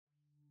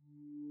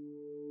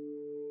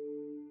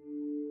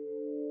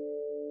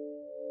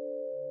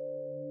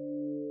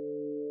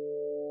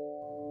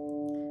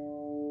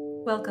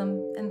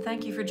Welcome, and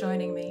thank you for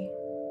joining me.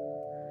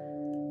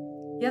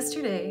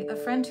 Yesterday, a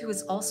friend who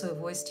is also a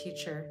voice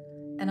teacher,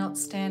 an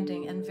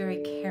outstanding and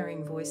very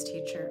caring voice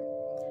teacher,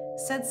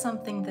 said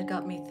something that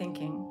got me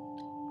thinking.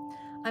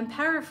 I'm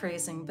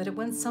paraphrasing, but it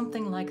went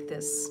something like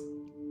this.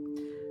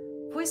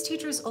 Voice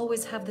teachers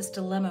always have this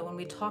dilemma when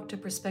we talk to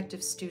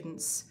prospective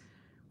students.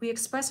 We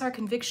express our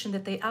conviction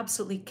that they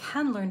absolutely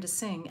can learn to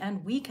sing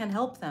and we can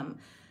help them.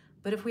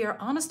 But if we are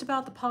honest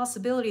about the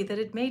possibility that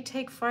it may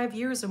take 5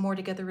 years or more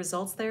to get the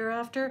results they are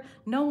after,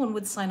 no one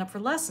would sign up for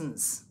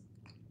lessons.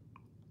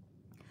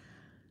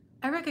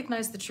 I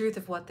recognized the truth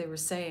of what they were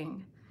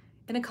saying.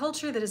 In a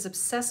culture that is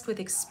obsessed with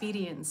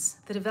expedience,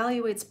 that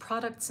evaluates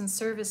products and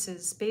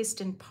services based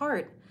in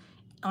part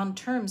on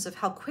terms of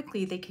how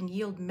quickly they can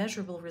yield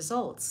measurable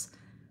results,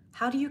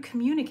 how do you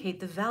communicate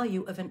the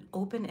value of an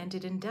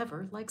open-ended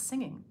endeavor like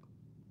singing?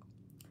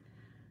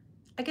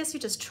 I guess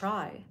you just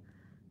try.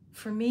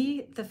 For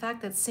me, the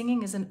fact that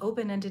singing is an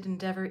open-ended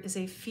endeavor is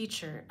a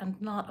feature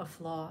and not a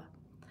flaw.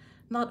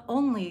 Not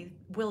only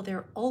will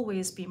there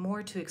always be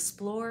more to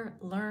explore,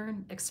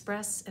 learn,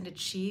 express, and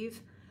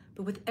achieve,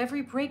 but with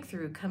every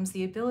breakthrough comes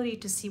the ability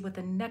to see what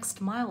the next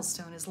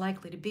milestone is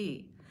likely to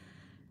be.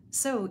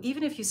 So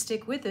even if you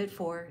stick with it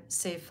for,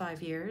 say,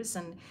 5 years,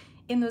 and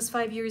in those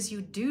 5 years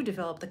you do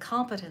develop the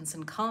competence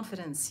and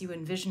confidence you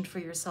envisioned for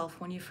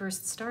yourself when you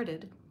first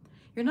started,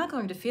 you're not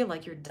going to feel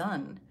like you're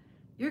done.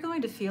 You're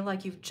going to feel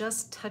like you've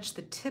just touched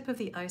the tip of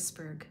the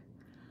iceberg.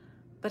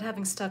 But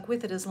having stuck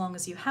with it as long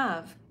as you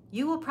have,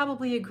 you will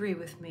probably agree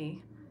with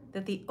me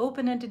that the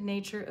open-ended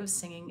nature of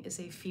singing is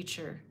a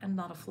feature and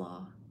not a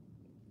flaw.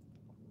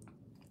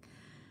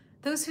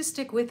 Those who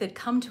stick with it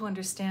come to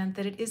understand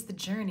that it is the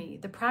journey,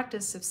 the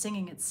practice of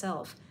singing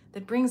itself,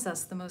 that brings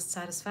us the most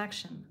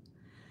satisfaction.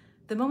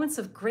 The moments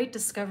of great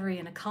discovery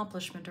and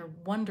accomplishment are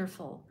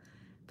wonderful,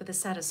 but the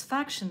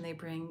satisfaction they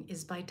bring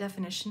is by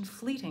definition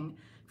fleeting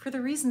for the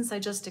reasons I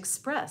just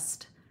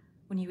expressed.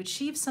 When you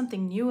achieve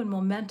something new and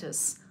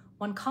momentous,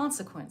 one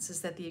consequence is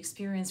that the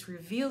experience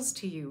reveals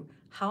to you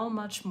how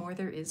much more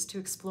there is to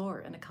explore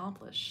and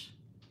accomplish.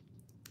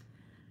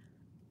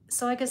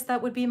 So I guess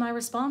that would be my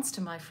response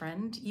to my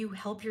friend. You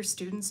help your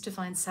students to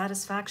find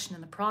satisfaction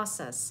in the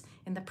process,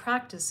 in the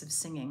practice of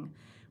singing,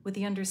 with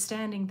the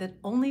understanding that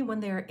only when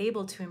they are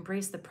able to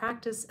embrace the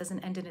practice as an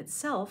end in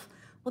itself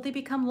will they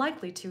become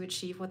likely to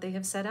achieve what they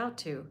have set out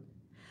to.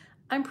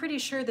 I'm pretty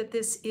sure that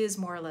this is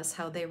more or less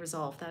how they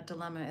resolve that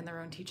dilemma in their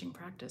own teaching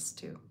practice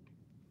too.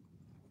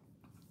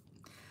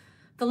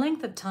 The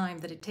length of time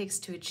that it takes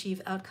to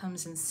achieve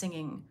outcomes in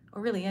singing,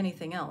 or really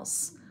anything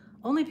else,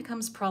 only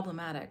becomes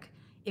problematic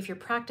if your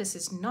practice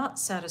is not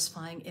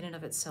satisfying in and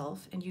of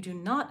itself and you do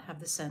not have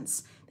the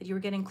sense that you are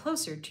getting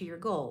closer to your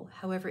goal,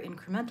 however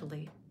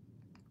incrementally.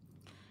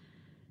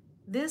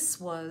 This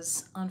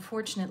was,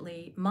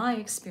 unfortunately, my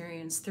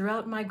experience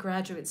throughout my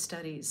graduate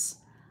studies.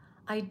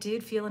 I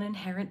did feel an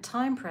inherent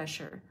time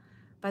pressure.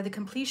 By the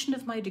completion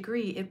of my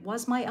degree, it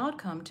was my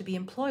outcome to be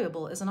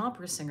employable as an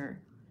opera singer.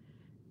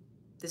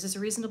 This is a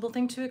reasonable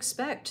thing to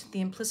expect,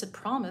 the implicit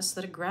promise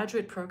that a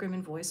graduate program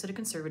in voice at a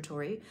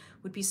conservatory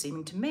would be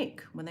seeming to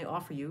make when they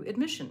offer you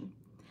admission.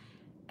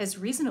 As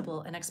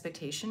reasonable an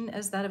expectation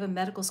as that of a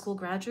medical school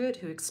graduate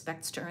who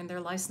expects to earn their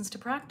license to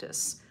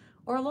practice,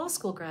 or a law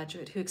school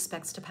graduate who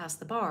expects to pass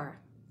the bar.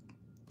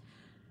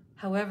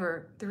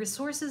 However, the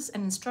resources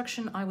and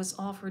instruction I was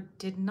offered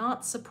did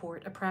not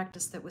support a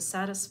practice that was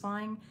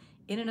satisfying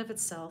in and of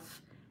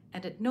itself,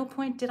 and at no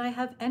point did I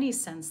have any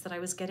sense that I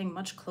was getting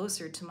much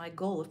closer to my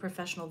goal of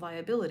professional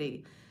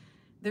viability,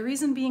 the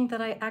reason being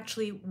that I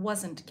actually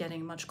wasn't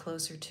getting much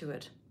closer to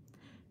it,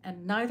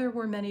 and neither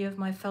were many of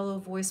my fellow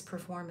voice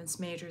performance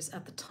majors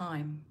at the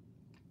time.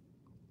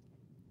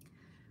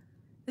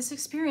 This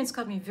experience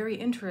got me very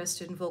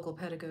interested in vocal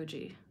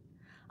pedagogy.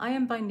 I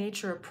am by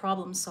nature a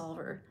problem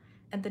solver,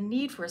 and the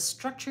need for a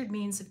structured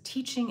means of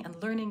teaching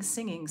and learning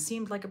singing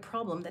seemed like a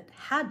problem that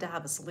had to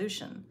have a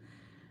solution.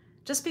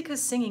 Just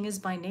because singing is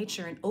by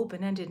nature an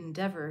open-ended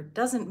endeavor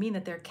doesn't mean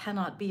that there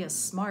cannot be a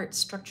smart,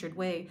 structured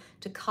way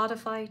to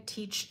codify,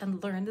 teach,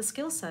 and learn the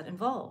skill set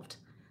involved.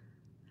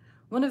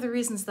 One of the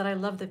reasons that I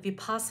love the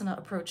Vipassana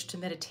approach to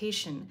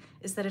meditation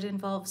is that it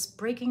involves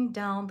breaking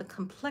down the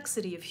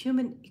complexity of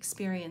human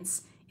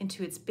experience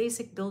into its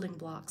basic building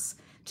blocks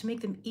to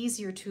make them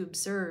easier to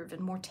observe and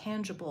more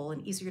tangible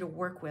and easier to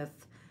work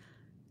with.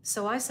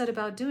 So I set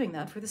about doing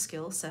that for the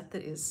skill set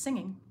that is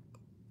singing.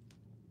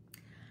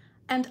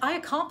 And I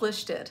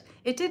accomplished it.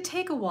 It did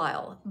take a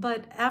while,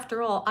 but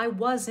after all, I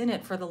was in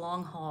it for the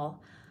long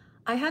haul.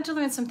 I had to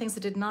learn some things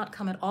that did not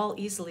come at all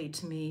easily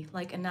to me,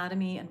 like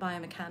anatomy and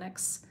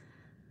biomechanics.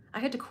 I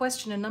had to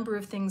question a number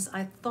of things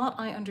I thought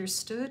I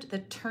understood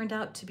that turned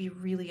out to be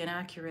really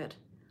inaccurate.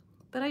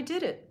 But I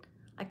did it.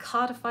 I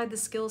codified the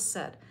skill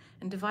set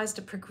and devised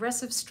a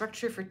progressive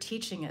structure for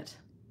teaching it.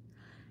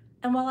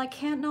 And while I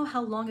can't know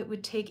how long it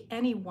would take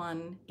any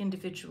one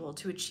individual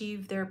to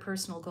achieve their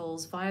personal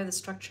goals via the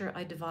structure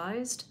I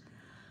devised,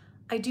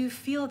 I do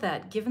feel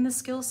that, given the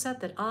skill set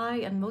that I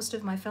and most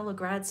of my fellow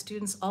grad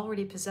students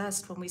already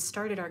possessed when we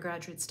started our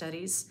graduate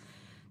studies,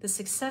 the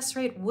success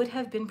rate would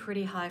have been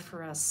pretty high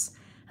for us,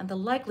 and the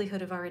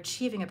likelihood of our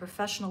achieving a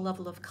professional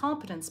level of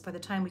competence by the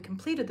time we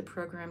completed the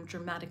program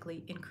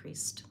dramatically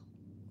increased.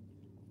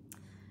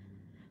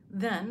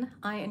 Then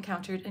I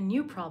encountered a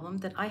new problem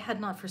that I had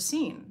not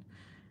foreseen,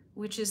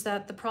 which is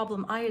that the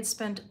problem I had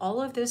spent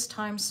all of this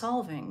time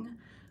solving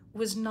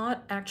was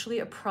not actually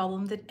a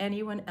problem that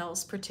anyone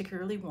else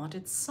particularly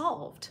wanted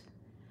solved.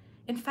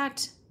 In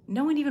fact,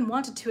 no one even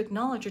wanted to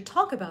acknowledge or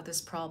talk about this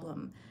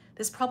problem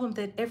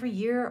that every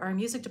year our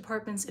music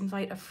departments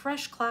invite a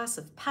fresh class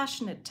of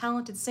passionate,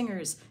 talented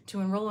singers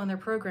to enroll in their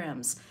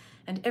programs.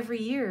 And every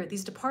year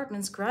these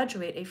departments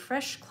graduate a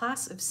fresh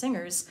class of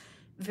singers,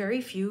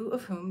 very few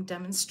of whom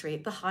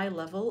demonstrate the high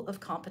level of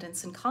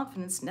competence and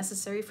confidence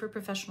necessary for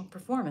professional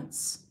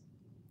performance.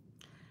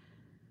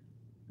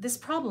 This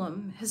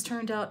problem has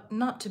turned out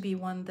not to be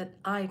one that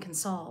I can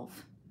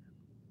solve,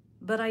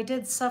 but I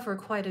did suffer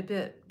quite a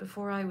bit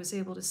before I was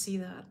able to see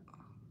that.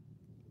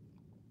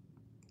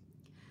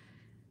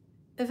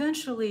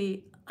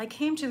 Eventually, I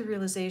came to the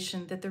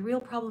realization that the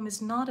real problem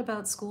is not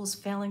about schools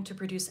failing to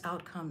produce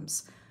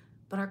outcomes,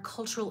 but our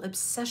cultural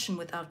obsession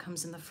with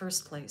outcomes in the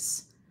first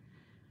place.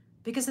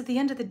 Because at the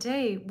end of the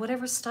day,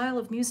 whatever style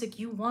of music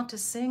you want to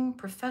sing,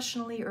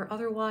 professionally or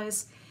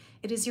otherwise,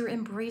 it is your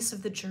embrace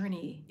of the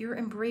journey, your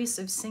embrace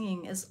of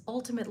singing as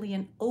ultimately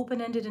an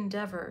open-ended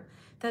endeavor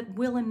that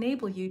will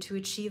enable you to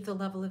achieve the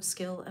level of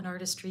skill and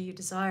artistry you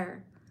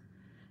desire.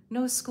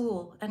 No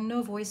school and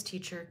no voice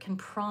teacher can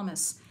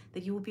promise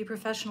that you will be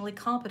professionally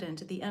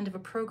competent at the end of a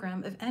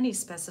program of any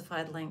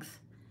specified length.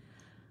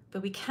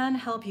 But we can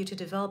help you to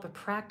develop a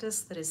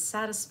practice that is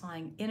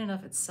satisfying in and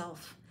of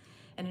itself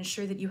and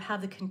ensure that you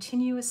have the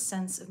continuous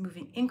sense of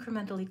moving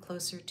incrementally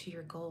closer to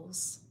your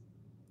goals.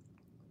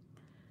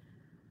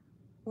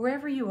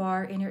 Wherever you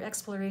are in your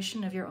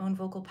exploration of your own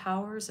vocal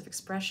powers of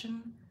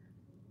expression,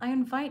 I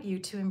invite you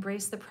to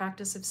embrace the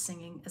practice of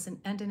singing as an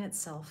end in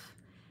itself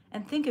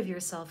and think of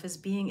yourself as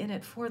being in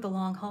it for the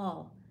long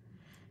haul.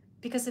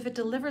 Because if it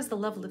delivers the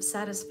level of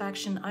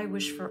satisfaction I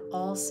wish for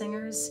all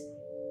singers,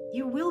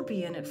 you will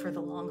be in it for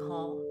the long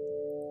haul.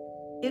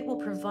 It will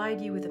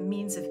provide you with a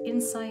means of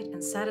insight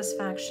and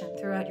satisfaction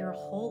throughout your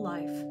whole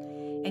life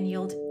and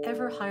yield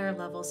ever higher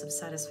levels of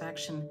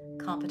satisfaction,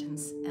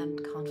 competence,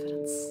 and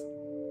confidence.